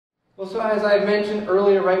Well, so as I mentioned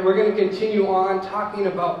earlier, right, we're going to continue on talking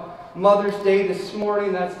about Mother's Day this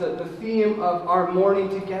morning. That's the theme of our morning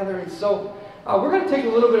together. And so we're going to take a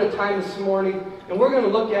little bit of time this morning, and we're going to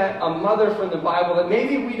look at a mother from the Bible that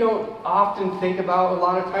maybe we don't often think about a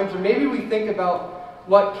lot of times, or maybe we think about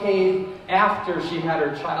what came after she had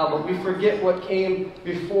her child, but we forget what came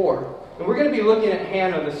before. And we're going to be looking at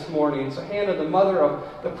Hannah this morning. And so Hannah, the mother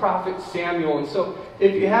of the prophet Samuel. And so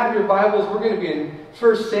if you have your Bibles, we're going to be in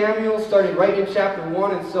 1 Samuel, starting right in chapter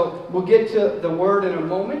 1. And so we'll get to the word in a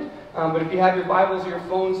moment. But if you have your Bibles or your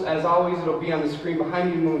phones, as always, it'll be on the screen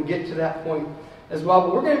behind you when we get to that point as well.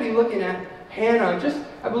 But we're going to be looking at Hannah.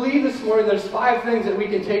 I believe this morning there's 5 things that we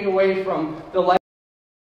can take away from the life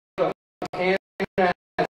of Hannah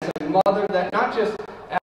as a mother, that not just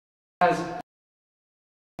as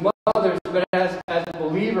mothers, but as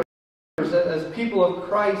believers, as people of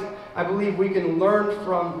Christ, I believe we can learn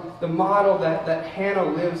from the model that Hannah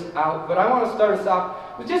lives out. But I want to start us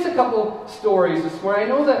off with just a couple stories this morning. I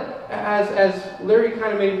know that, as Larry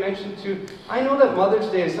kind of made mention to, I know that Mother's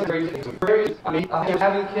Day is something very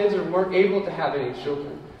having kids or weren't able to have any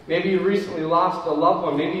children. Maybe you recently lost a loved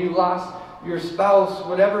one. Maybe you lost your spouse,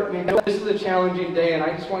 whatever it may be. This is a challenging day, and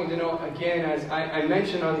I just want you to know, again, as I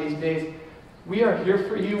mentioned on these days, we are here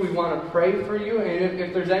for you. We want to pray for you. And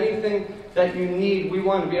if there's anything that you need, we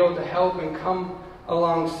want to be able to help and come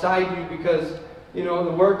alongside you, because, you know,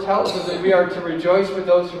 the Word tells us that we are to rejoice with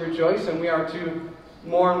those who rejoice, and we are to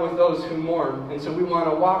mourn with those who mourn. And so we want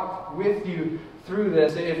to walk with you through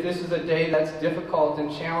this if this is a day that's difficult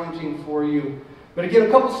and challenging for you. But again,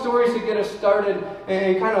 a couple stories to get us started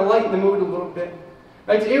and kind of lighten the mood a little bit.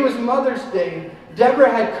 Right? It was Mother's Day.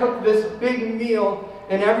 Deborah had cooked this big meal,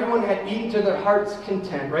 and everyone had eaten to their heart's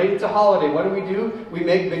content, right? It's a holiday. What do? We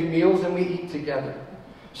make big meals and we eat together.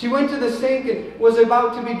 She went to the sink and was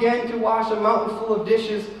about to begin to wash a mountain full of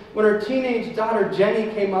dishes when her teenage daughter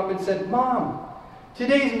Jenny came up and said, "Mom,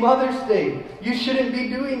 today's Mother's Day. You shouldn't be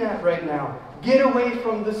doing that right now. Get away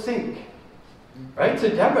from the sink." Right? So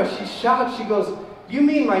Deborah, she's shocked. She goes, "You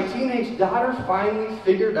mean my teenage daughter finally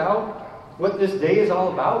figured out what this day is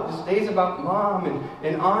all about? This day is about Mom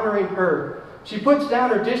and honoring her." She puts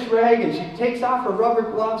down her dish rag and she takes off her rubber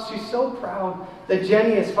gloves. She's so proud that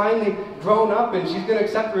Jenny has finally grown up and she's going to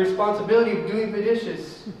accept the responsibility of doing the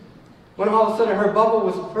dishes. When all of a sudden her bubble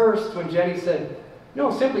was burst when Jenny said,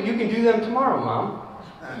 "No, simply you can do them tomorrow, Mom."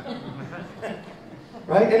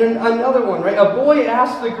 Right? And another one, right? A boy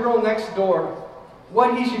asked the girl next door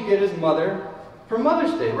what he should get his mother for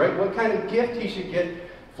Mother's Day, right? What kind of gift he should get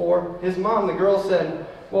for his mom. The girl said,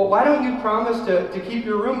 "Well, why don't you promise to keep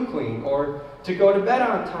your room clean, or to go to bed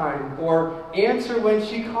on time, or answer when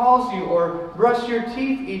she calls you, or brush your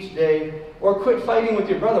teeth each day, or quit fighting with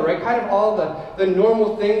your brother," right? Kind of all the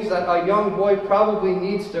normal things that a young boy probably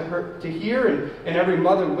needs to hear, and every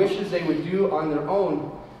mother wishes they would do on their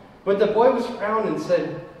own. But the boy was frowned and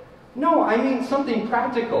said, "No, I mean something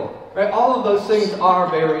practical," right? All of those things are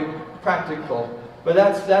very practical. But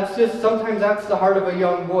that's just, sometimes that's the heart of a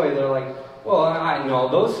young boy. They're like, "Well, I know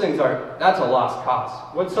those things that's a lost cause.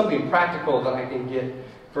 What's something practical that I can get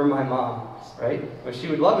for my mom," right? But she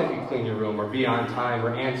would love if you clean your room, or be on time,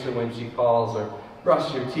 or answer when she calls, or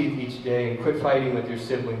brush your teeth each day, and quit fighting with your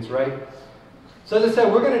siblings, right? So as I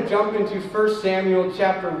said, we're going to jump into 1 Samuel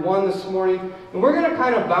chapter 1 this morning, and we're going to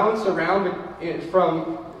kind of bounce around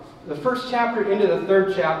from the first chapter into the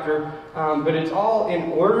third chapter, but it's all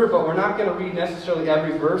in order, but we're not going to read necessarily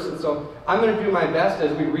every verse, and so I'm going to do my best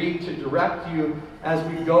as we read to direct you as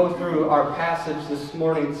we go through our passage this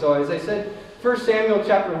morning. So as I said, 1 Samuel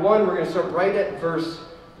chapter 1, we're going to start right at verse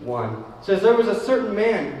 1. It says, "There was a certain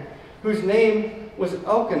man whose name was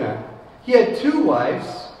Elkanah. He had 2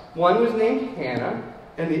 wives. One was named Hannah,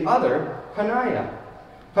 and the other Peninnah.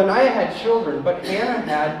 Peninnah had children, but Hannah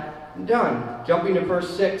had none." Jumping to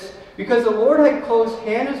verse 6. "Because the Lord had closed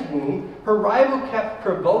Hannah's womb, her rival kept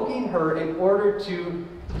provoking her in order to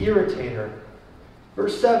irritate her."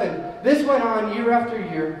 Verse 7. "This went on year after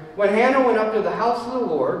year. When Hannah went up to the house of the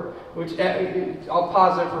Lord," which, I'll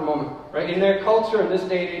pause there for a moment. Right? In their culture, in this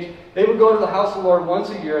day and age, they would go to the house of the Lord once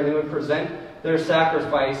a year, and they would present their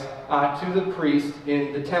sacrifice to the priest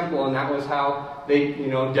in the temple, and that was how they,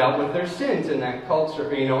 dealt with their sins in that culture,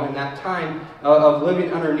 in that time of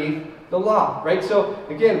living underneath the law, right? So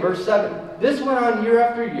again, verse 7, "This went on year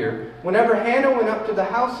after year. Whenever Hannah went up to the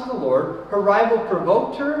house of the Lord, her rival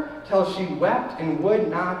provoked her till she wept and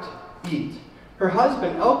would not eat. Her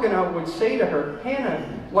husband Elkanah would say to her, 'Hannah,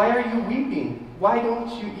 why are you weeping? Why don't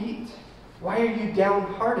you eat? Why are you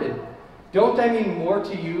downhearted? Don't I mean more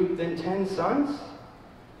to you than 10 sons?'"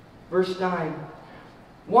 Verse 9,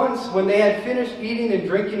 Once, when they had finished eating and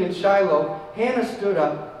drinking in Shiloh, Hannah stood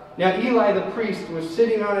up. Now Eli the priest was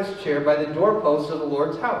sitting on his chair by the doorpost of the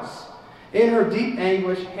Lord's house. In her deep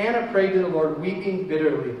anguish, Hannah prayed to the Lord, weeping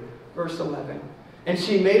bitterly. Verse 11. And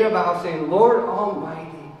she made a vow, saying, Lord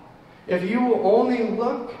Almighty, if you will only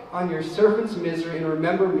look on your servant's misery and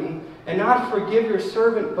remember me, and not forgive your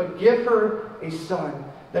servant, but give her a son,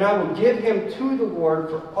 then I will give him to the Lord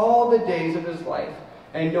for all the days of his life,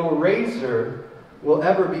 and no razor will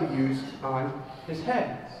ever be used on his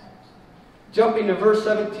head. Jumping to verse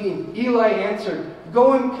 17, Eli answered,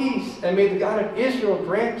 Go in peace, and may the God of Israel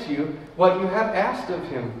grant you what you have asked of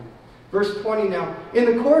him. Verse 20 now, in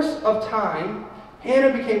the course of time,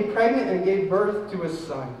 Hannah became pregnant and gave birth to a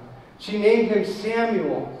son. She named him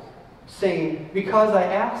Samuel, saying, Because I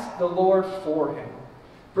asked the Lord for him.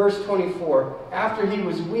 Verse 24, after he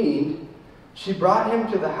was weaned, she brought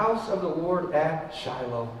him to the house of the Lord at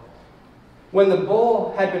Shiloh. When the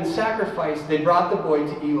bull had been sacrificed, they brought the boy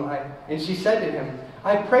to Eli, and she said to him,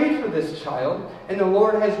 I prayed for this child, and the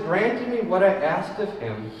Lord has granted me what I asked of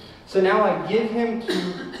him. So now I give him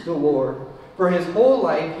to the Lord. For his whole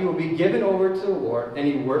life he will be given over to the Lord, and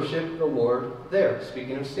he worshiped the Lord there.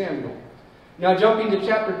 Speaking of Samuel. Now jumping to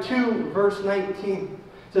chapter 2, verse 19.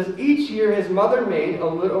 It says, each year his mother made a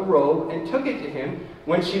little robe and took it to him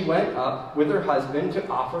when she went up with her husband to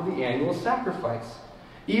offer the annual sacrifice.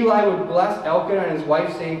 Eli would bless Elkanah and his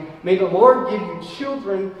wife, saying, May the Lord give you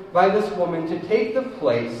children by this woman to take the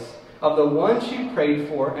place of the one she prayed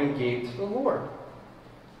for and gave to the Lord.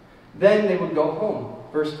 Then they would go home.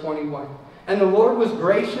 Verse 21. And the Lord was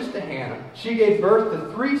gracious to Hannah. She gave birth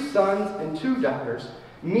to 3 sons and 2 daughters.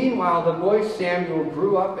 Meanwhile, the boy Samuel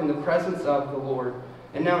grew up in the presence of the Lord.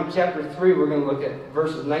 And now in chapter 3, we're going to look at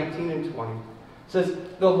verses 19 and 20. It says,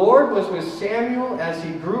 The Lord was with Samuel as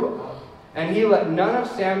he grew up, and he let none of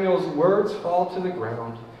Samuel's words fall to the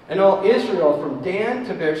ground. And all Israel, from Dan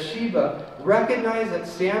to Beersheba, recognized that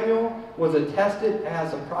Samuel was attested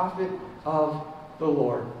as a prophet of the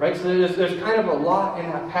Lord. Right? So there's kind of a lot in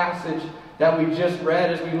that passage that we just read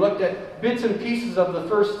as we looked at bits and pieces of the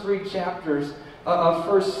first 3 chapters of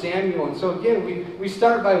 1 Samuel. And so again, we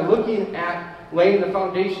start by looking at laying the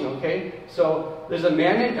foundation, okay? So there's a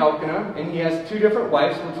man named Elkanah, and he has 2 different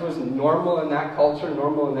wives, which was normal in that culture,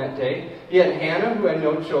 normal in that day. He had Hannah, who had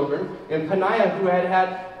no children, and Peninnah, who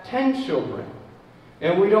had 10 children.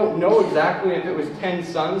 And we don't know exactly if it was 10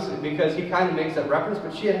 sons, because he kind of makes that reference,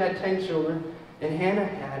 but she had 10 children, and Hannah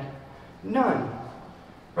had none.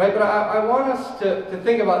 Right? But I want us to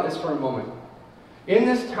think about this for a moment. In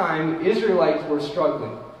this time, Israelites were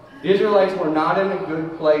struggling. The Israelites were not in a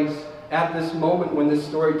good place at this moment when this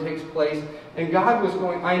story takes place. And God was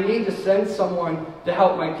going, I need to send someone to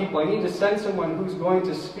help my people. I need to send someone who's going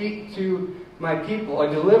to speak to my people, a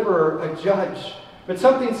deliverer, a judge. But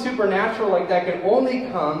something supernatural like that can only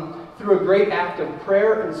come through a great act of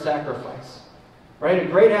prayer and sacrifice. Right? A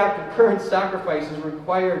great act of prayer and sacrifice is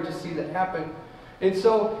required to see that happen. And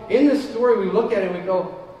so in this story, we look at it and we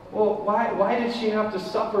go, well, why did she have to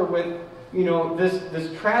suffer with,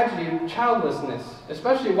 this tragedy of childlessness?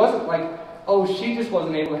 Especially, it wasn't like, oh, she just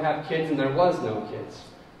wasn't able to have kids and there was no kids.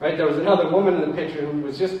 Right? There was another woman in the picture who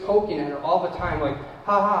was just poking at her all the time, like,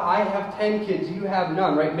 haha, I have 10 kids, you have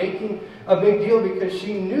none, right? Making a big deal because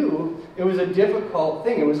she knew it was a difficult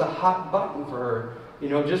thing. It was a hot button for her.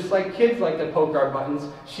 Just like kids like to poke our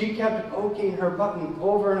buttons, she kept poking her button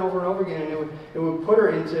over and over and over again, and it would put her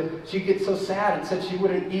into, she'd get so sad. It said she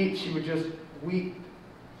wouldn't eat, she would just weep.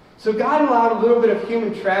 So God allowed a little bit of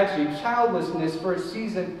human tragedy, childlessness, for a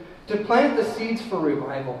season to plant the seeds for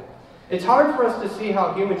revival. It's hard for us to see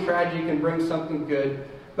how human tragedy can bring something good,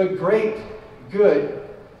 but great good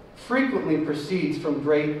frequently proceeds from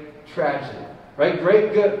great tragedy. Right?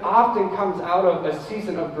 Great good often comes out of a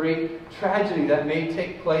season of great tragedy that may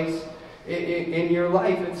take place in your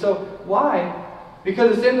life. And so, why?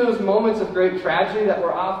 Because it's in those moments of great tragedy that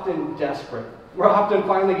we're often desperate. We're often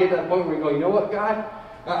finally get to that point where we go, you know what, God?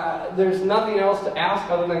 There's nothing else to ask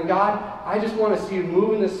other than, God, I just want to see you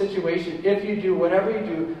move in this situation. If you do, whatever you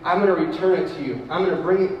do, I'm going to return it to you. I'm going to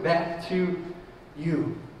bring it back to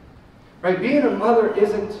you. Right? Being a mother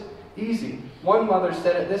isn't easy. One mother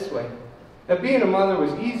said it this way. If being a mother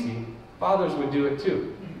was easy, fathers would do it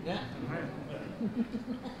too.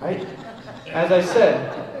 Right? As I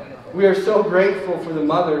said, we are so grateful for the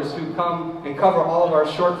mothers who come and cover all of our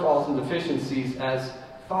shortfalls and deficiencies as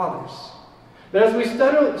fathers. But as we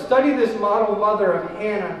study this model mother of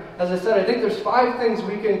Hannah, as I said, I think there's 5 things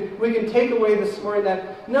we can take away this morning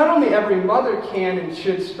that not only every mother can and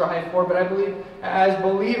should strive for, but I believe as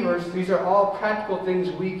believers, these are all practical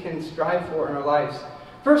things we can strive for in our lives.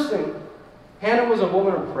 First thing, Hannah was a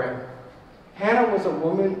woman of prayer. Hannah was a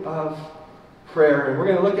woman of prayer. And we're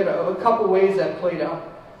going to look at a couple ways that played out.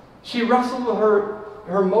 She wrestled with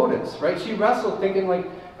her motives, right? She wrestled thinking like,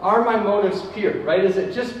 are my motives pure, right? Is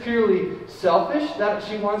it just purely selfish that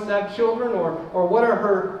she wants to have children, or what are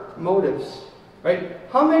her motives, right?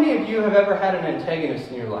 How many of you have ever had an antagonist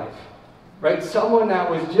in your life, right? Someone that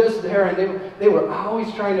was just there and they were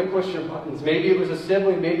always trying to push your buttons. Maybe it was a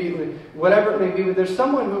sibling, maybe it was whatever it may be, but there's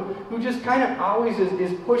someone who just kind of always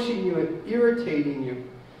is pushing you and irritating you,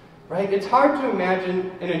 right? It's hard to imagine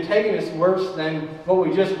an antagonist worse than what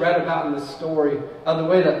we just read about in the story of the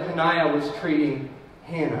way that Peninnah was treating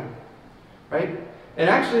Hannah, right? And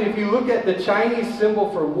actually, if you look at the Chinese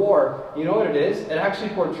symbol for war, you know what it is? It actually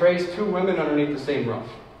portrays two women underneath the same roof.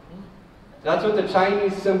 That's what the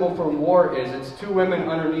Chinese symbol for war is. It's two women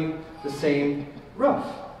underneath the same roof,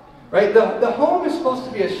 right? The home is supposed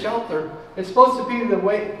to be a shelter. It's supposed to be the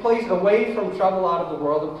place away from trouble out of the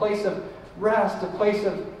world, a place of rest, a place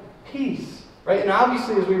of peace, right? And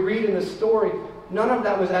obviously, as we read in the story, none of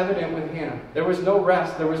that was evident with Hannah. There was no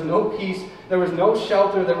rest. There was no peace. There was no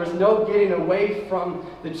shelter. There was no getting away from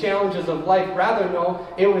the challenges of life. Rather, no,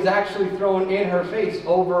 it was actually thrown in her face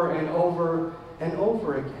over and over and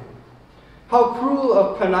over again. How cruel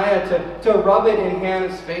of Peninnah to rub it in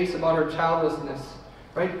Hannah's face about her childlessness,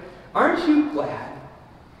 right? Aren't you glad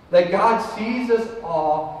that God sees us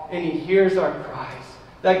all and He hears our cries?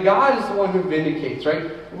 That God is the one who vindicates,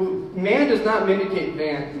 right? Man does not vindicate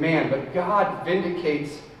man, but God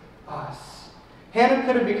vindicates us. Hannah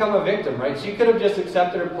could have become a victim, right? She could have just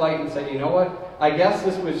accepted her plight and said, you know what? I guess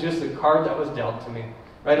this was just a card that was dealt to me,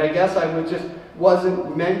 right? I guess I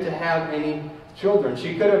wasn't meant to have any children.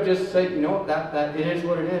 She could have just said, you know, that it is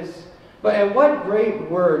what it is. But and what great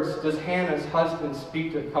words does Hannah's husband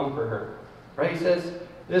speak to comfort her, right? He says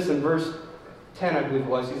this in verse 10, I believe it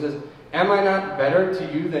was. He says, am I not better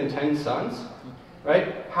to you than 10 sons?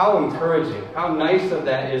 Right? How encouraging. How nice of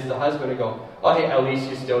that is the husband to go, oh, hey, at least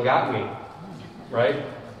you still got me. Right?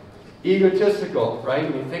 Egotistical, right?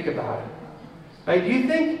 When you think about it. Right? Do you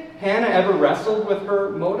think Hannah ever wrestled with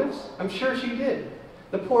her motives? I'm sure she did.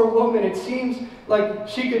 The poor woman, it seems like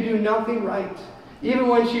she could do nothing right. Even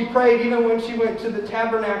when she prayed, even when she went to the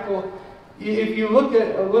tabernacle, if you look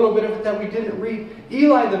at a little bit of it that we didn't read,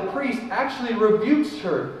 Eli the priest actually rebukes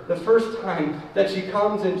her the first time that she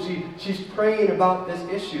comes and she's praying about this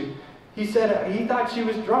issue. He said he thought she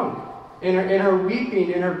was drunk. In her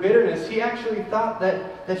weeping, in her bitterness, he actually thought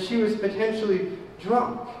that she was potentially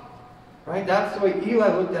drunk. Right? That's the way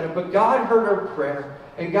Eli looked at it. But God heard her prayer,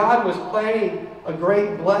 and God was planning a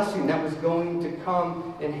great blessing that was going to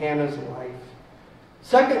come in Hannah's life.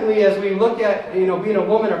 Secondly, as we look at being a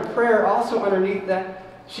woman of prayer, also underneath that,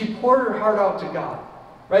 she poured her heart out to God.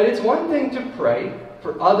 Right? It's one thing to pray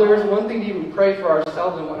for others, one thing to even pray for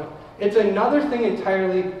ourselves, and it's another thing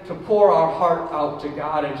entirely to pour our heart out to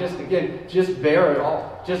God and just bear it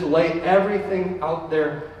all. Just lay everything out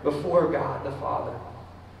there before God the Father.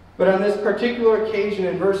 But on this particular occasion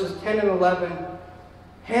in verses 10 and 11,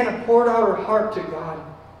 Hannah poured out her heart to God.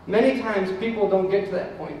 Many times people don't get to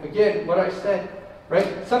that point. Again, what I said, right?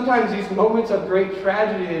 Sometimes these moments of great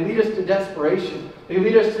tragedy, they lead us to desperation. They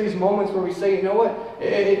lead us to these moments where we say, you know what?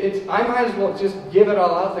 I might as well just give it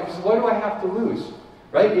all out there, because what do I have to lose?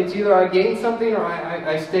 Right? It's either I gain something or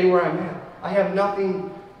I stay where I'm at. I have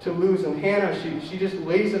nothing to lose. And Hannah, she just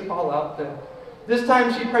lays it all out there. This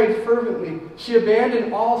time she prayed fervently. She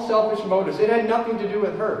abandoned all selfish motives. It had nothing to do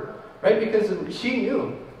with her. Right? Because she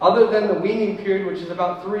knew, other than the weaning period, which is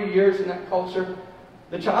about 3 years in that culture,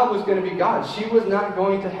 the child was going to be God. She was not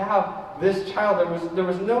going to have this child. There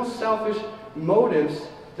was no selfish motives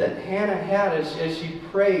that Hannah had as she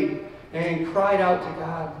prayed and cried out to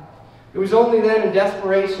God. It was only then in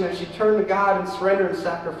desperation as she turned to God and surrendered and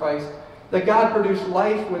sacrificed that God produced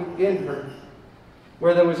life within her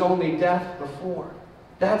where there was only death before.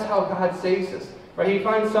 That's how God saves us. Right? He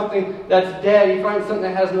finds something that's dead. He finds something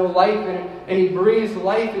that has no life in it, and He breathes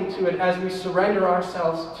life into it as we surrender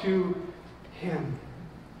ourselves to Him.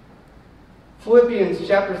 Philippians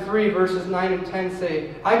chapter 3, verses 9 and 10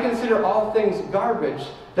 say, I consider all things garbage,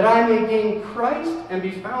 that I may gain Christ and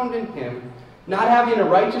be found in Him, not having a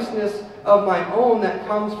righteousness of my own that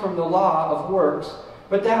comes from the law of works,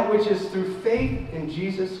 but that which is through faith in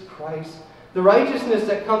Jesus Christ, the righteousness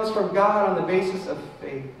that comes from God on the basis of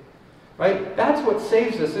faith. Right? That's what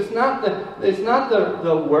saves us. It's not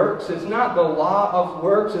the works. It's not the law of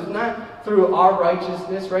works. It's not through our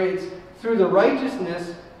righteousness. Right? It's through the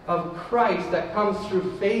righteousness of Christ that comes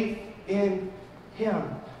through faith in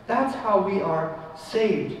Him. That's how we are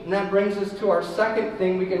saved. And that brings us to our second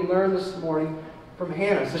thing we can learn this morning from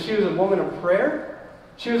Hannah. So she was a woman of prayer.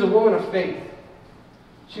 She was a woman of faith.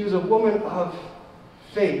 She was a woman of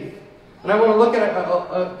faith. And I want to look at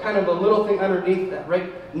a kind of a little thing underneath that,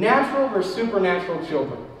 right? Natural versus supernatural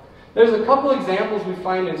children. There's a couple examples we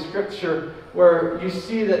find in Scripture where you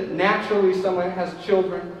see that naturally someone has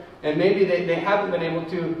children, and maybe they haven't been able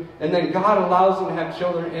to, and then God allows them to have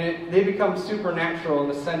children, and they become supernatural in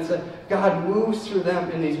the sense that God moves through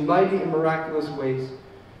them in these mighty and miraculous ways.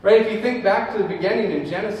 Right? If you think back to the beginning in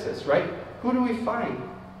Genesis, right? Who do we find?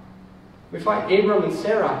 We find Abram and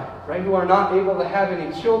Sarai, right? Who are not able to have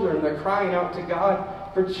any children. They're crying out to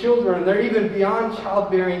God for children. They're even beyond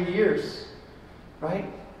childbearing years, right?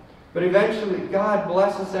 But eventually, God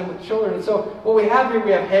blesses them with children. And so what we have here, we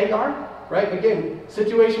have Hagar, right? Again,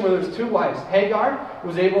 situation where there's two wives. Hagar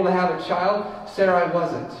was able to have a child. Sarai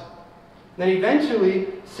wasn't. Then eventually,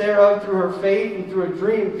 Sarah, through her faith and through a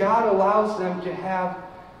dream, God allows them to have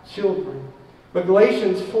children. But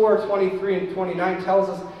Galatians 4:23 and 29 tells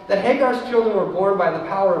us that Hagar's children were born by the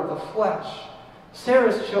power of the flesh.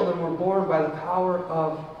 Sarah's children were born by the power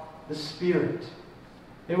of the Spirit.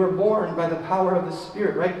 They were born by the power of the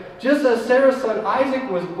Spirit, right? Just as Sarah's son Isaac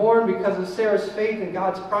was born because of Sarah's faith in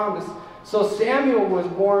God's promise, so Samuel was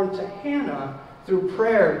born to Hannah through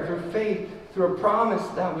prayer, through faith, through a promise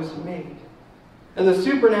that was made. And the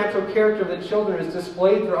supernatural character of the children is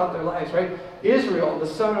displayed throughout their lives, right? Israel, the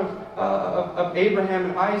son of Abraham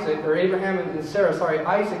and Isaac, or Abraham and Sarah,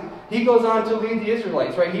 Isaac, he goes on to lead the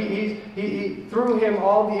Israelites, right? He through him,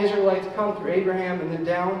 all the Israelites come through Abraham and then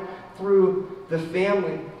down through the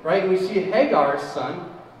family, right? And we see Hagar's son,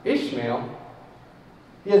 Ishmael,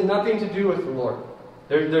 he has nothing to do with the Lord.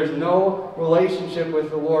 There's no relationship with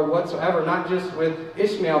the Lord whatsoever, not just with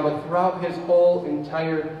Ishmael, but throughout his whole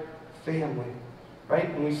entire family. Right?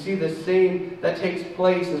 And we see the same that takes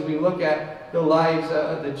place as we look at the lives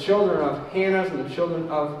of the children of Hannah and the children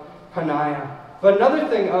of Peninnah. But another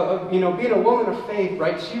thing of being a woman of faith,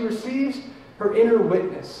 right? She receives her inner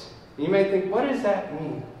witness. And you may think, what does that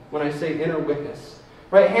mean when I say inner witness?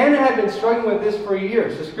 Right? Hannah had been struggling with this for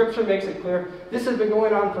years. The Scripture makes it clear this has been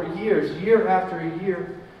going on for years, year after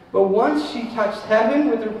year. But once she touched heaven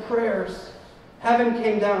with her prayers, heaven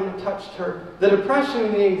came down and touched her. The depression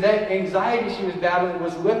and the anxiety she was battling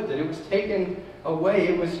was lifted. It was taken away.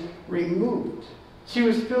 It was removed. She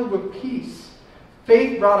was filled with peace.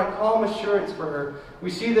 Faith brought a calm assurance for her. We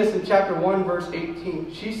see this in chapter 1, verse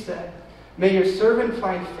 18. She said, "May your servant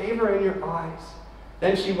find favor in your eyes."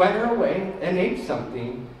 Then she went her way and ate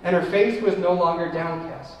something, and her face was no longer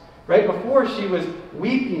downcast. Right before she was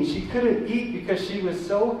weeping. She couldn't eat because she was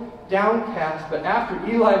so downcast. But after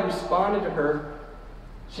Eli responded to her,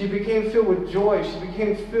 she became filled with joy. She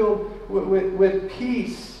became filled with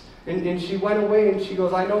peace. And she went away and she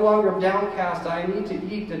goes, I no longer am downcast. I need to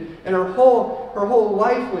eat. And her whole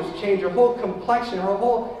life was changed. Her whole complexion, her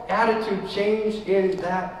whole attitude changed in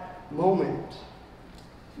that moment.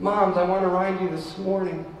 Moms, I want to remind you this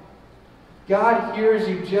morning, God hears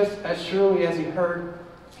you just as surely as He heard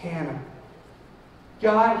Hannah.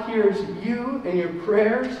 God hears you and your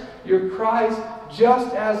prayers, your cries,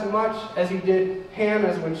 just as much as He did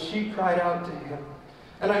Hannah's when she cried out to Him.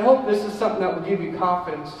 And I hope this is something that will give you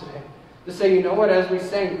confidence today. To say, you know what, as we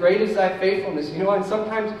sang, great is thy faithfulness. You know what, and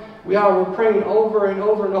sometimes we're praying over and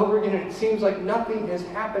over and over again, and it seems like nothing is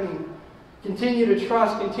happening. Continue to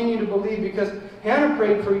trust, continue to believe, because Hannah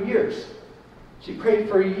prayed for years. She prayed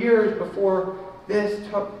for years before this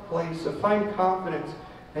took place. So find confidence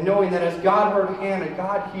and knowing that as God heard Hannah,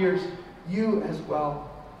 God hears you as well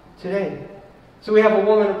today. So we have a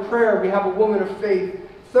woman of prayer. We have a woman of faith.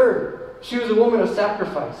 Third, she was a woman of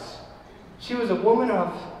sacrifice. She was a woman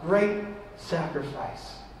of great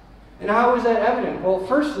sacrifice. And how was that evident? Well,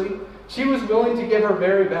 firstly, she was willing to give her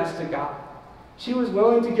very best to God. She was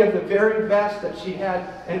willing to give the very best that she had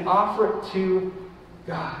and offer it to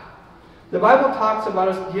God. The Bible talks about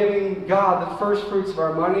us giving God the first fruits of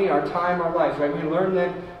our money, our time, our life, right? We learn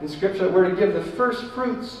that in Scripture that we're to give the first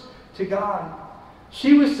fruits to God.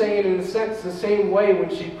 She was saying, in a sense, the same way when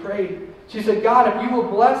she prayed. She said, God, if you will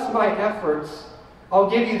bless my efforts, I'll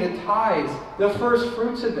give you the tithes, the first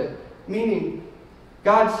fruits of it. Meaning,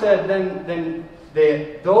 God said, then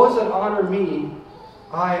those that honor me,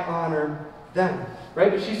 I honor them.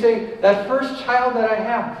 Right? But she's saying, that first child that I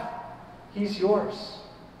have, he's yours.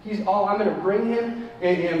 He's all. I'm going to bring him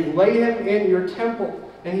and lay him in your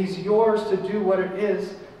temple. And he's yours to do what it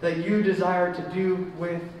is that you desire to do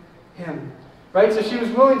with him. Right? So she was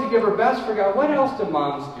willing to give her best for God. What else do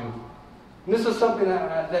moms do? And this is something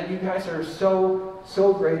that you guys are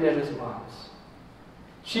so great at as moms.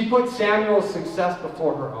 She put Samuel's success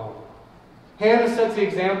before her own. Hannah sets the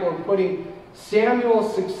example of putting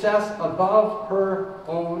Samuel's success above her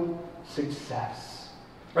own success.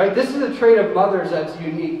 Right? This is a trait of mothers that's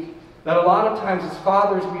unique, that a lot of times as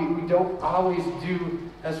fathers we don't always do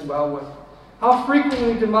as well with. How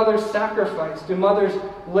frequently do mothers sacrifice? Do mothers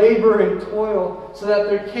labor and toil so that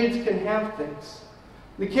their kids can have things?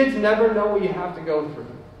 The kids never know what you have to go through.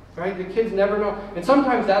 Right? The kids never know. And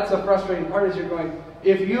sometimes that's the frustrating part, is you're going,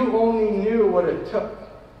 if you only knew what it took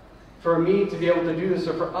for me to be able to do this,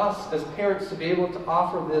 or for us as parents to be able to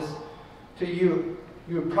offer this to you,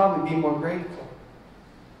 you would probably be more grateful.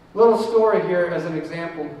 Little story here as an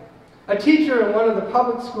example. A teacher in one of the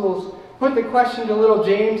public schools put the question to little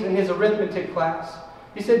James in his arithmetic class.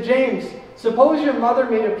 He said, James, suppose your mother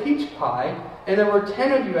made a peach pie and there were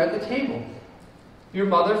 10 of you at the table. Your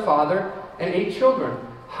mother, father, and 8 children.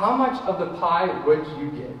 How much of the pie would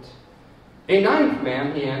you get? A ninth,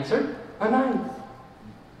 ma'am, he answered. A ninth.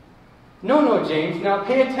 No, James, now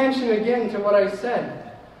pay attention again to what I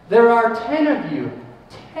said. There are 10 of you.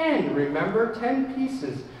 10, remember? 10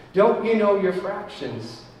 pieces. Don't you know your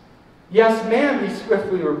fractions? Yes, ma'am, he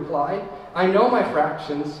swiftly replied. I know my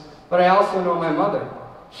fractions, but I also know my mother.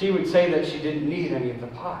 She would say that she didn't need any of the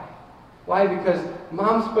pie. Why? Because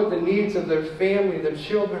moms put the needs of their family, their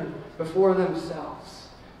children, before themselves.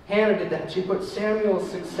 Hannah did that. She put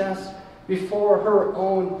Samuel's success before her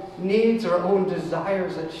own needs, her own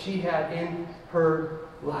desires that she had in her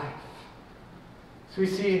life. So we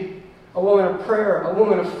see a woman of prayer, a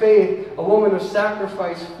woman of faith, a woman of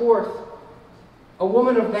sacrifice. Fourth, a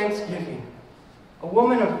woman of thanksgiving. A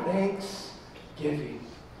woman of thanksgiving.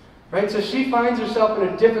 Right? So she finds herself in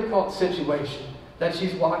a difficult situation that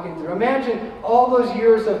she's walking through. Imagine all those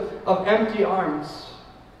years of empty arms,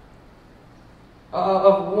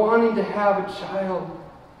 of wanting to have a child.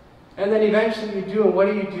 And then eventually you do, and what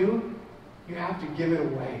do? You have to give it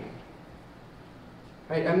away.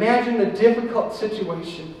 Right? Imagine the difficult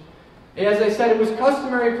situation. As I said, it was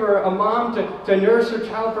customary for a mom to nurse her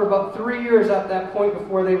child for about 3 years at that point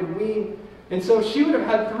before they would wean. And so she would have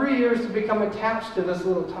had 3 years to become attached to this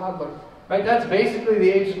little toddler. Right? That's basically the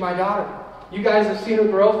age of my daughter. You guys have seen her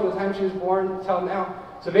grow from the time she was born until now.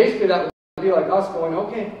 So basically that would be like us going,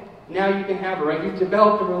 okay, now you can have her. Right? You've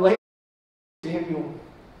developed a relationship with Samuel.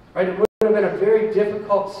 Right? It would have been a very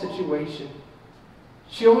difficult situation.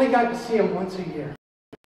 She only got to see him once a year.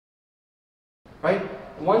 Right?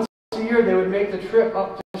 Once a year they would make the trip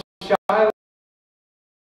up to Shiloh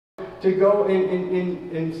to go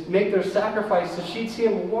and make their sacrifice. So she'd see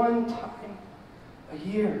him one time a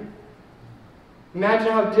year.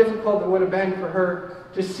 Imagine how difficult it would have been for her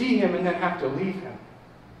to see him and then have to leave him.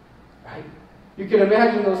 Right? You can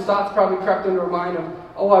imagine those thoughts probably crept into her mind of,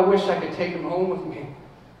 oh, I wish I could take him home with me.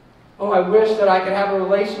 Oh, I wish that I could have a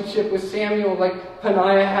relationship with Samuel like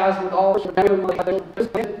Peniah has with all her family.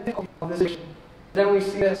 Then we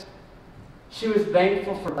see this. She was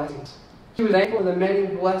thankful for blessings. She was thankful for the many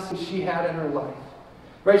blessings she had in her life.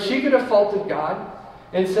 Right? She could have faulted God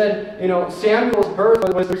and said, Samuel's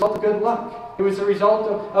birth was the result of good luck. It was the result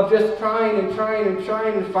of just trying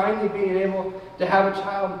and finally being able to have a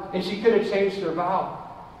child. And she could have changed her vow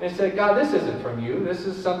and said, God, this isn't from you. This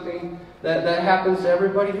is something that happens to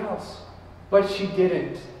everybody else. But she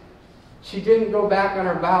didn't. She didn't go back on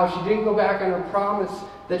her vow. She didn't go back on her promise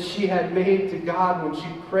that she had made to God when she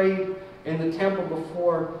prayed in the temple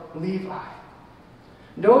before Levi.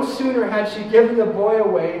 No sooner had she given the boy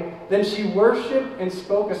away than she worshipped and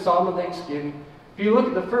spoke a psalm of thanksgiving. If you look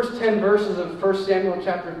at the first 10 verses of 1 Samuel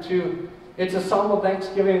chapter 2, it's a psalm of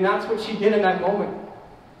thanksgiving, and that's what she did in that moment.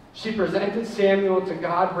 She presented Samuel to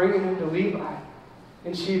God, bringing him to Levi,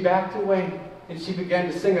 and she backed away, and she began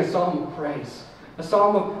to sing a psalm of praise, a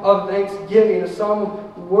psalm of thanksgiving, a psalm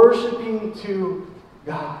of worshiping to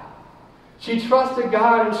God. She trusted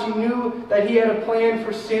God, and she knew that He had a plan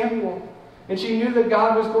for Samuel. And she knew that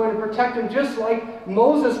God was going to protect him, just like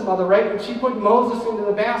Moses' mother, right? When she put Moses into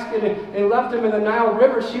the basket and left him in the Nile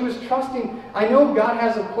River, she was trusting, I know God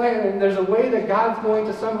has a plan, and there's a way that God's going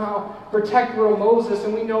to somehow protect little Moses,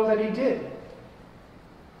 and we know that He did.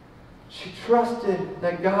 She trusted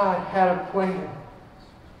that God had a plan.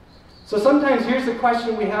 So sometimes here's the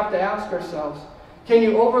question we have to ask ourselves. Can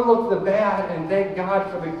you overlook the bad and thank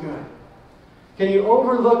God for the good? Can you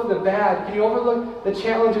overlook the bad? Can you overlook the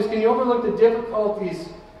challenges? Can you overlook the difficulties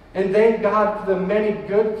and thank God for the many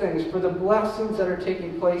good things, for the blessings that are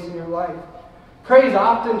taking place in your life? Praise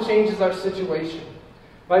often changes our situation.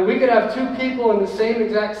 Right? We could have two people in the same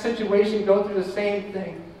exact situation go through the same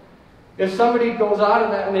thing. If somebody goes out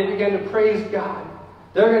of that and they begin to praise God,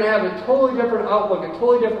 they're going to have a totally different outlook, a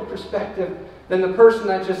totally different perspective than the person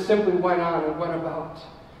that just simply went on and went about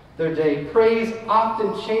their day. Praise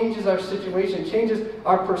often changes our situation, changes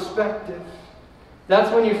our perspective.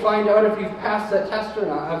 That's when you find out if you've passed that test or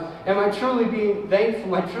not. Am I truly being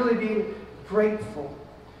thankful? Am I truly being grateful?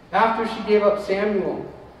 After she gave up Samuel,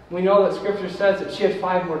 we know that Scripture says that she had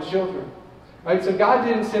 5 more children. Right? So God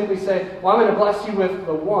didn't simply say, well, I'm going to bless you with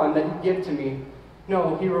the one that you give to me.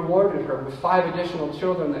 No, He rewarded her with 5 additional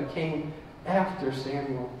children that came after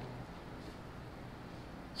Samuel.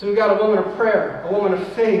 So we've got a woman of prayer, a woman of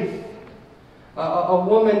faith, a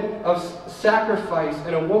woman of sacrifice,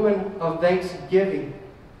 and a woman of thanksgiving.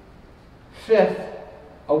 5th,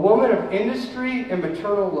 a woman of industry and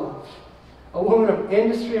maternal love. A woman of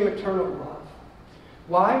industry and maternal love.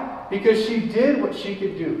 Why? Because she did what she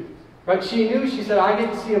could do. Right? She knew, she said, I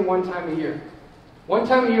get to see him one time a year. One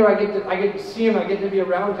time a year I get to see him, I get to be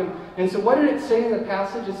around him. And so what did it say in the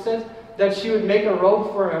passage? It says that she would make a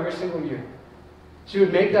robe for him every single year. She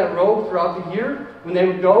would make that robe throughout the year. When they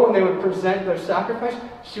would go and they would present their sacrifice,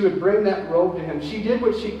 she would bring that robe to him. She did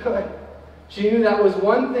what she could. She knew that was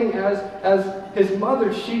one thing as his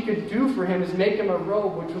mother she could do for him, is make him a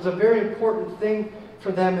robe, which was a very important thing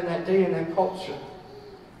for them in that day, in that culture.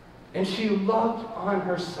 And she loved on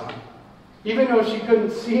her son. Even though she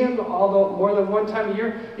couldn't see him although more than one time a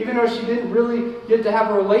year, even though she didn't really get to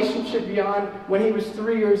have a relationship beyond when he was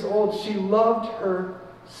 3 years old, she loved her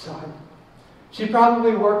son. She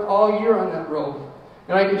probably worked all year on that robe.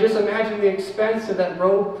 And I could just imagine the expense that that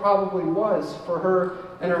robe probably was for her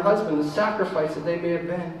and her husband, the sacrifice that they may have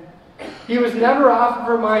been. He was never off of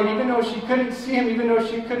her mind, even though she couldn't see him, even though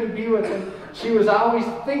she couldn't be with him. She was always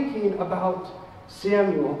thinking about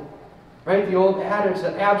Samuel. Right? The old adage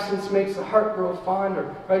that absence makes the heart grow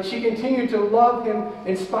fonder. Right? She continued to love him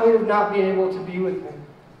in spite of not being able to be with him.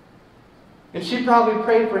 And she probably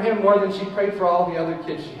prayed for him more than she prayed for all the other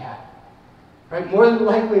kids she had. Right? More than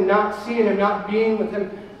likely not seeing him, not being with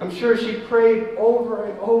him. I'm sure she prayed over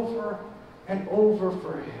and over and over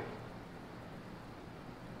for him.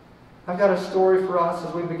 I've got a story for us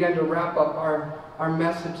as we begin to wrap up our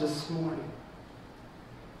message this morning.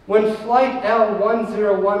 When Flight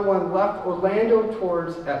L1011 left Orlando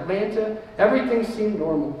towards Atlanta, everything seemed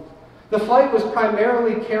normal. The flight was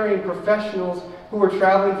primarily carrying professionals who were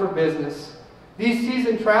traveling for business. These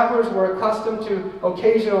seasoned travelers were accustomed to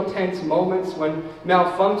occasional tense moments when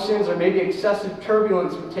malfunctions or maybe excessive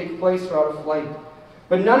turbulence would take place throughout a flight.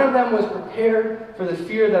 But none of them was prepared for the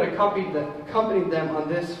fear that accompanied them on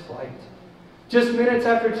this flight. Just minutes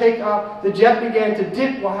after takeoff, the jet began to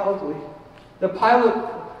dip wildly. The pilot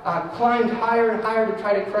climbed higher and higher to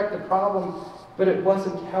try to correct the problem, but it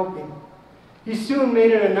wasn't helping. He soon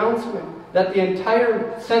made an announcement that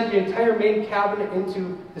sent the entire main cabinet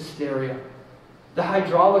into hysteria. The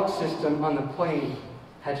hydraulic system on the plane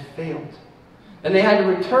had failed, and they had to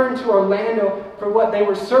return to Orlando for what they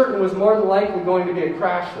were certain was more than likely going to be a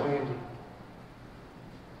crash landing.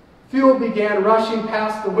 Fuel began rushing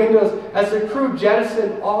past the windows as the crew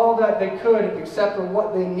jettisoned all that they could except for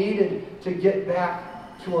what they needed to get back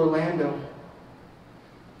to Orlando.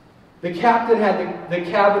 The captain had the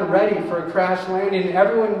cabin ready for a crash landing, and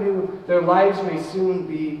everyone knew their lives may soon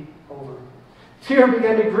be over. Fear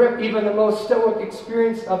began to grip even the most stoic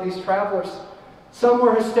experience of these travelers. Some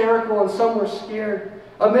were hysterical and some were scared.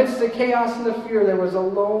 Amidst the chaos and the fear, there was a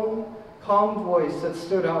lone, calm voice that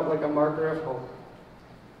stood out like a marker of hope.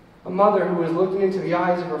 A mother who was looking into the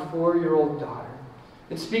eyes of her 4-year-old daughter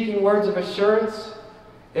and speaking words of assurance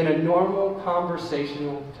in a normal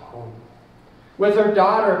conversational tone. With her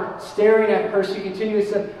daughter staring at her, she continually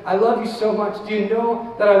said, I love you so much. Do you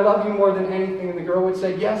know that I love you more than anything? And the girl would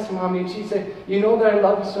say, yes, Mommy. And she'd say, you know that I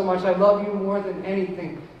love you so much. I love you more than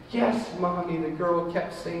anything. Yes, Mommy, the girl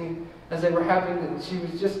kept saying as they were she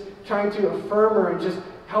was just trying to affirm her and just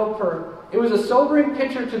help her. It was a sobering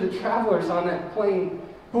picture to the travelers on that plane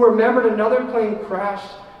who remembered another plane crash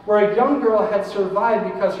where a young girl had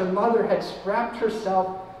survived because her mother had strapped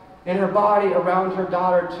herself and her body around her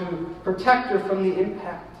daughter to protect her from the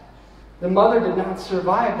impact. The mother did not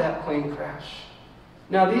survive that plane crash.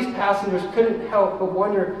 Now these passengers couldn't help but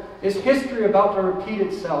wonder, is history about to repeat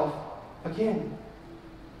itself again?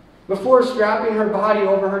 Before strapping her body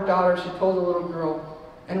over her daughter, she told the little girl,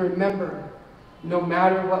 and remember, no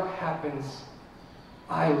matter what happens,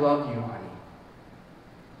 I love you, honey.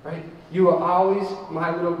 Right? You are always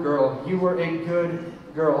my little girl. You were a good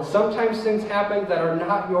girl. Sometimes things happen that are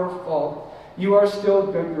not your fault. You are still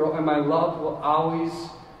a good girl, and my love will always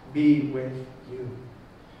be with you.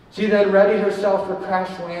 She then readied herself for crash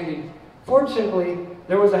landing. Fortunately,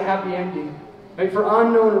 there was a happy ending. Right? For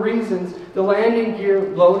unknown reasons, the landing gear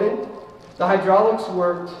loaded, the hydraulics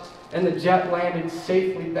worked, and the jet landed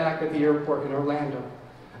safely back at the airport in Orlando.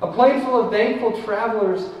 A plane full of thankful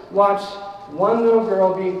travelers watched one little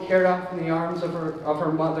girl being carried off in the arms of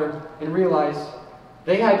her mother and realized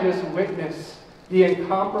they had just witnessed the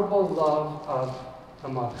incomparable love of a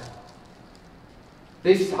mother.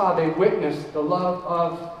 They witnessed the love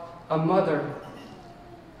of a mother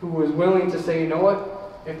who was willing to say, you know what?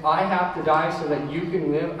 If I have to die so that you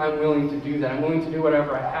can live, I'm willing to do that. I'm willing to do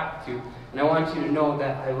whatever I have to. And I want you to know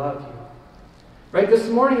that I love you. Right? This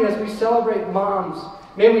morning as we celebrate moms,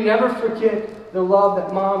 may we never forget the love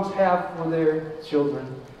that moms have for their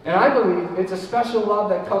children. And I believe it's a special love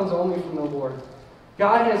that comes only from the Lord.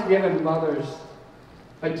 God has given mothers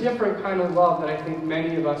a different kind of love that I think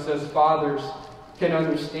many of us as fathers can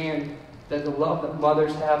understand, that the love that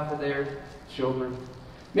mothers have for their children.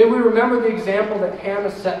 May we remember the example that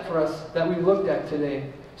Hannah set for us that we looked at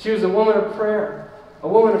today. She was a woman of prayer, a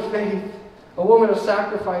woman of faith, a woman of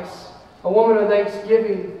sacrifice, a woman of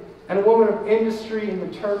thanksgiving, and a woman of industry and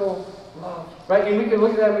maternal love. Right? And we can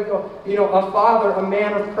look at that and we go, a father, a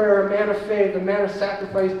man of prayer, a man of faith, a man of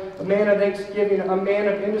sacrifice, a man of thanksgiving, a man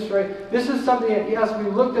of industry. This is something that, yes, we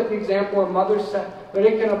looked at the example of mothers set, but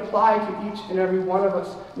it can apply to each and every one of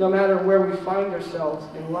us, no matter where we find ourselves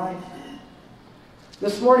in life.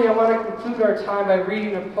 This morning, I want to conclude our time by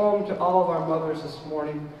reading a poem to all of our mothers this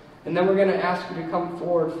morning. And then we're going to ask you to come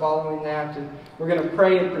forward following that. And we're going to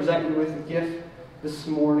pray and present you with a gift this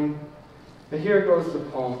morning. But here goes the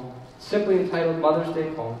poem, simply entitled Mother's Day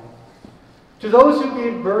Poem. To those who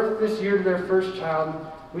gave birth this year to their first child,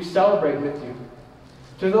 we celebrate with you.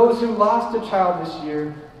 To those who lost a child this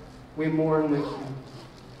year, we mourn with you.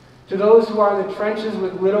 To those who are in the trenches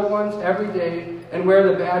with little ones every day and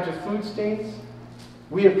wear the badge of food stains,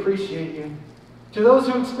 we appreciate you. To those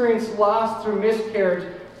who experience loss through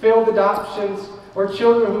miscarriage, failed adoptions, or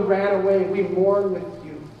children who ran away, we mourn with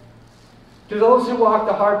you. To those who walk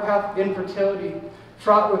the hard path of infertility,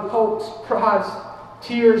 fraught with hopes, prods,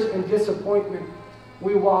 tears, and disappointment,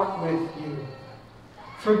 we walk with you.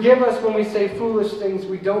 Forgive us when we say foolish things.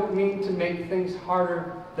 We don't mean to make things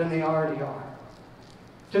harder than they already are.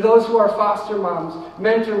 To those who are foster moms,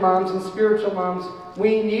 mentor moms, and spiritual moms,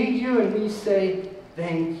 we need you and we say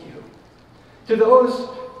thank you. To those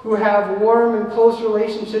who have warm and close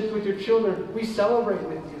relationships with your children, we celebrate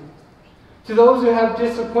with you. To those who have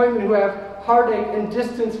disappointment, who have heartache and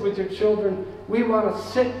distance with your children, we want to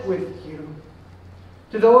sit with you.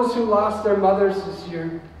 To those who lost their mothers this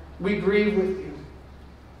year, we grieve with you.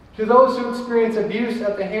 To those who experience abuse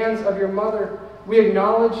at the hands of your mother, we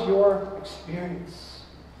acknowledge your experience.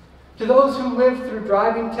 To those who live through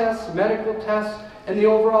driving tests, medical tests, and the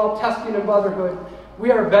overall testing of motherhood, we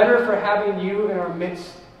are better for having you in our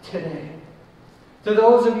midst today. To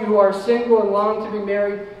those of you who are single and long to be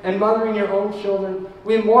married and mothering your own children,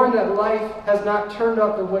 we mourn that life has not turned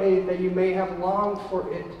out the way that you may have longed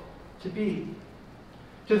for it to be.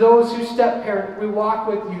 To those who step-parent, we walk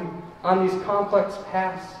with you on these complex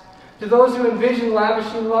paths. To those who envision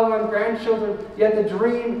lavishing love on grandchildren, yet the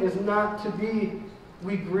dream is not to be,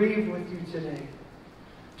 we grieve with you today.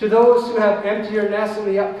 To those who have emptier nests in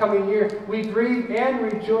the upcoming year, we grieve and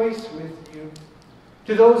rejoice with you.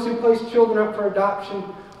 To those who place children up for adoption,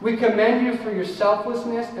 we commend you for your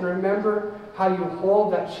selflessness and remember how you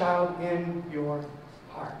hold that child in your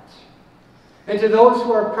heart. And to those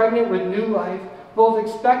who are pregnant with new life, both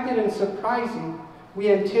expected and surprising,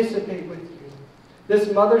 we anticipate with you.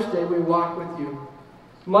 This Mother's Day, we walk with you.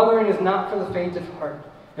 Mothering is not for the faint of heart,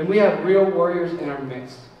 and we have real warriors in our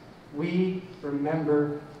midst. We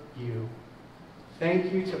remember you.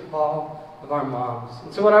 Thank you to all of our moms.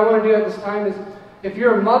 And so what I want to do at this time is, if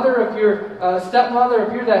you're a mother, if you're a stepmother,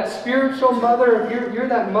 if you're that spiritual mother, if you're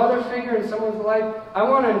that mother figure in someone's life, I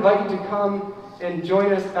want to invite you to come and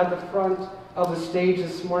join us at the front of the stage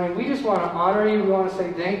this morning. We just want to honor you. We want to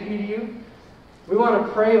say thank you to you. We want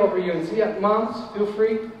to pray over you. And so, yeah, moms, feel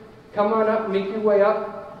free. Come on up, make your way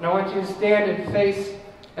up. And I want you to stand and face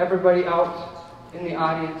everybody out in the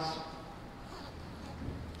audience.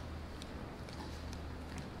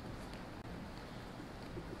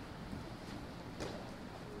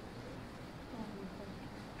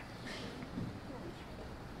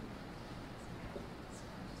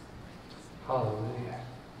 Hallelujah.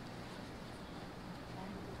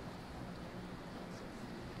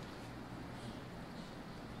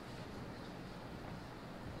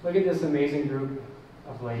 Look at this amazing group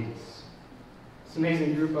of ladies. This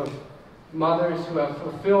amazing group of mothers who have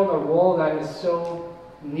fulfilled a role that is so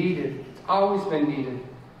needed. It's always been needed.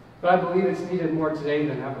 But I believe it's needed more today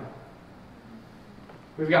than ever.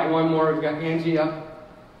 We've got one more. We've got Angie up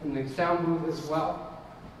in the sound booth as well.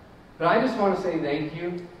 But I just want to say thank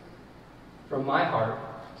you from my heart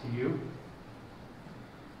to you.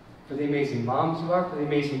 for the amazing moms you are, for the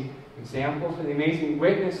amazing example, for the amazing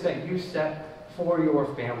witness that you set for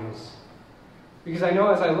your families. Because I know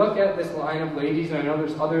as I look at this line of ladies, and I know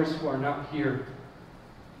there's others who are not here,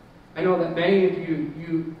 I know that many of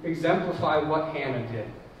you exemplify what Hannah did.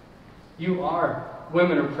 You are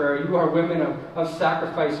women of prayer. You are women of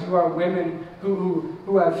sacrifice. You are women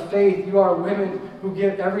who have faith. You are women who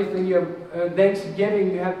give everything. You have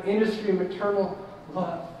thanksgiving. You have industry, maternal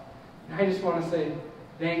love. And I just want to say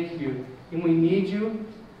thank you. And we need you.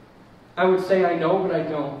 I would say I know, but I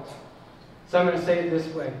don't. So I'm going to say it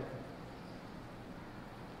this way.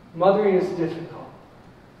 Mothering is difficult.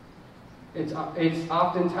 It's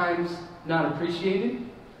oftentimes not appreciated.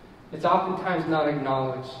 It's oftentimes not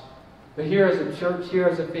acknowledged. But here as a church, here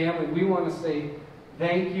as a family, we want to say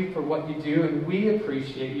thank you for what you do, and we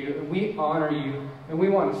appreciate you, and we honor you, and we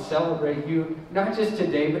want to celebrate you, not just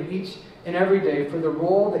today, but each and every day for the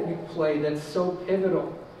role that you play that's so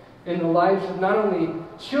pivotal in the lives of not only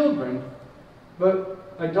children, but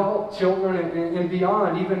adult children and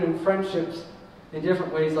beyond, even in friendships in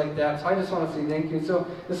different ways like that. So I just want to say thank you. So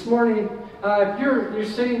this morning, if you're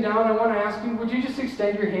sitting down, I want to ask you, would you just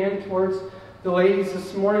extend your hand towards the ladies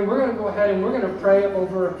this morning? We're going to go ahead and we're going to pray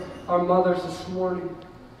over our mothers this morning.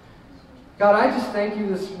 God, I just thank you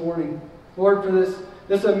this morning, Lord, for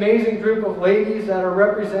this amazing group of ladies that are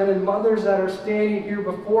represented, mothers that are standing here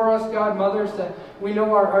before us, God, mothers that we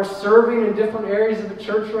know are serving in different areas of the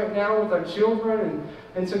church right now with our children.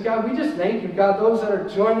 And so, God, we just thank you. God, those that are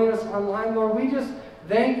joining us online, Lord, we just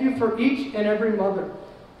thank you for each and every mother.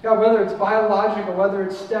 God, whether it's biological, whether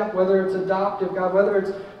it's step, whether it's adoptive, God, whether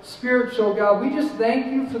it's spiritual, God, we just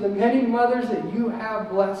thank you for the many mothers that you have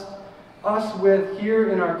blessed us with here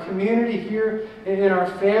in our community, here in our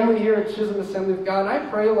family, here at Chisholm Assembly of God. And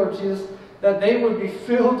I pray, Lord Jesus, that they would be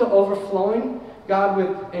filled to overflowing, God,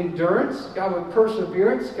 with endurance, God, with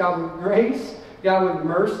perseverance, God, with grace, God, with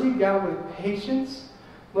mercy, God, with patience.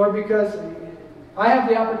 Lord, because I have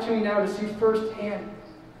the opportunity now to see firsthand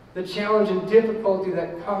the challenge and difficulty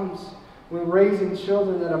that comes with raising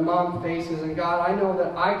children that a mom faces. And God, I know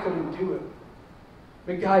that I couldn't do it.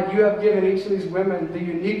 But God, you have given each of these women the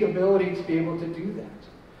unique ability to be able to do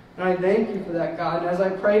that. And I thank you for that, God. And as I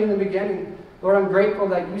prayed in the beginning, Lord, I'm grateful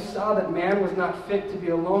that you saw that man was not fit to be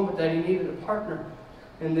alone, but that he needed a partner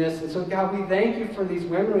in this. And so, God, we thank you for these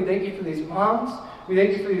women. We thank you for these moms. We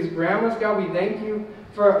thank you for these grandmas. God, we thank you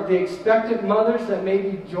for the expectant mothers that may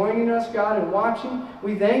be joining us, God, and watching.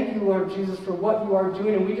 We thank you, Lord Jesus, for what you are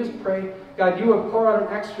doing. And we just pray, God, you would pour out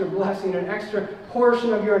an extra blessing, an extra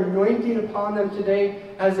portion of your anointing upon them today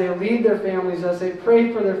as they lead their families, as they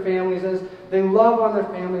pray for their families, as they love on their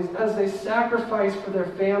families, as they sacrifice for their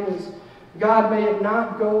families. God, may it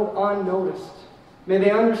not go unnoticed. May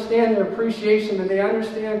they understand their appreciation. May they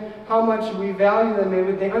understand how much we value them.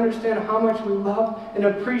 May they understand how much we love and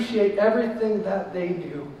appreciate everything that they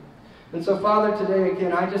do. And so, Father, today,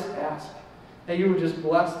 again, I just ask that you would just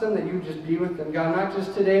bless them, that you would just be with them. God, not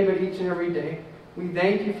just today, but each and every day. We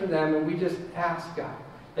thank you for them, and we just ask, God,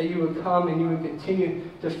 that you would come and you would continue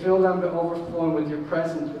to fill them to overflowing with your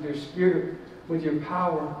presence, with your spirit, with your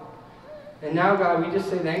power. And now, God, we just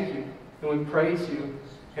say thank you, and we praise you.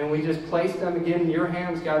 And we just place them again in your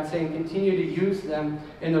hands, God, saying continue to use them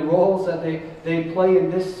in the roles that they play in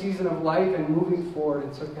this season of life and moving forward.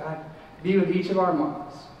 And so, God, be with each of our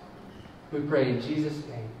moms. We pray in Jesus'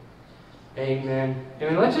 name. Amen.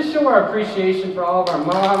 And let's just show our appreciation for all of our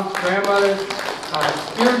moms, grandmothers,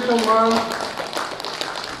 spiritual moms.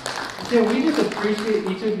 Again, we just appreciate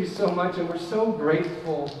each of you so much, and we're so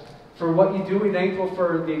grateful for what you do. We're thankful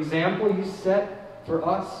for the example you set for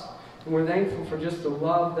us. And we're thankful for just the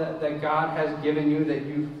love that God has given you, that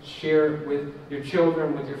you share with your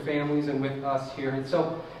children, with your families, and with us here. And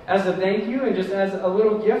so, as a thank you, and just as a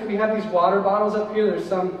little gift, we have these water bottles up here. There's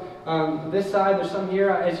some this side, there's some here.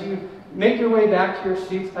 As you make your way back to your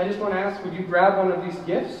seats, I just want to ask, would you grab one of these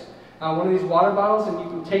gifts, one of these water bottles, and you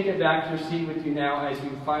can take it back to your seat with you now as you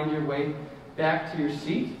find your way back to your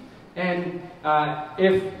seat. And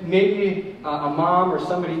if maybe a mom or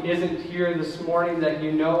somebody isn't here this morning that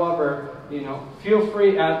you know of, or feel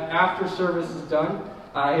free after service is done,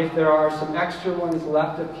 if there are some extra ones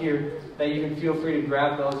left up here, that you can feel free to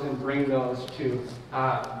grab those and bring those to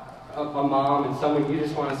a mom and someone you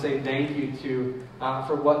just want to say thank you to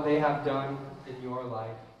for what they have done in your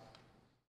life.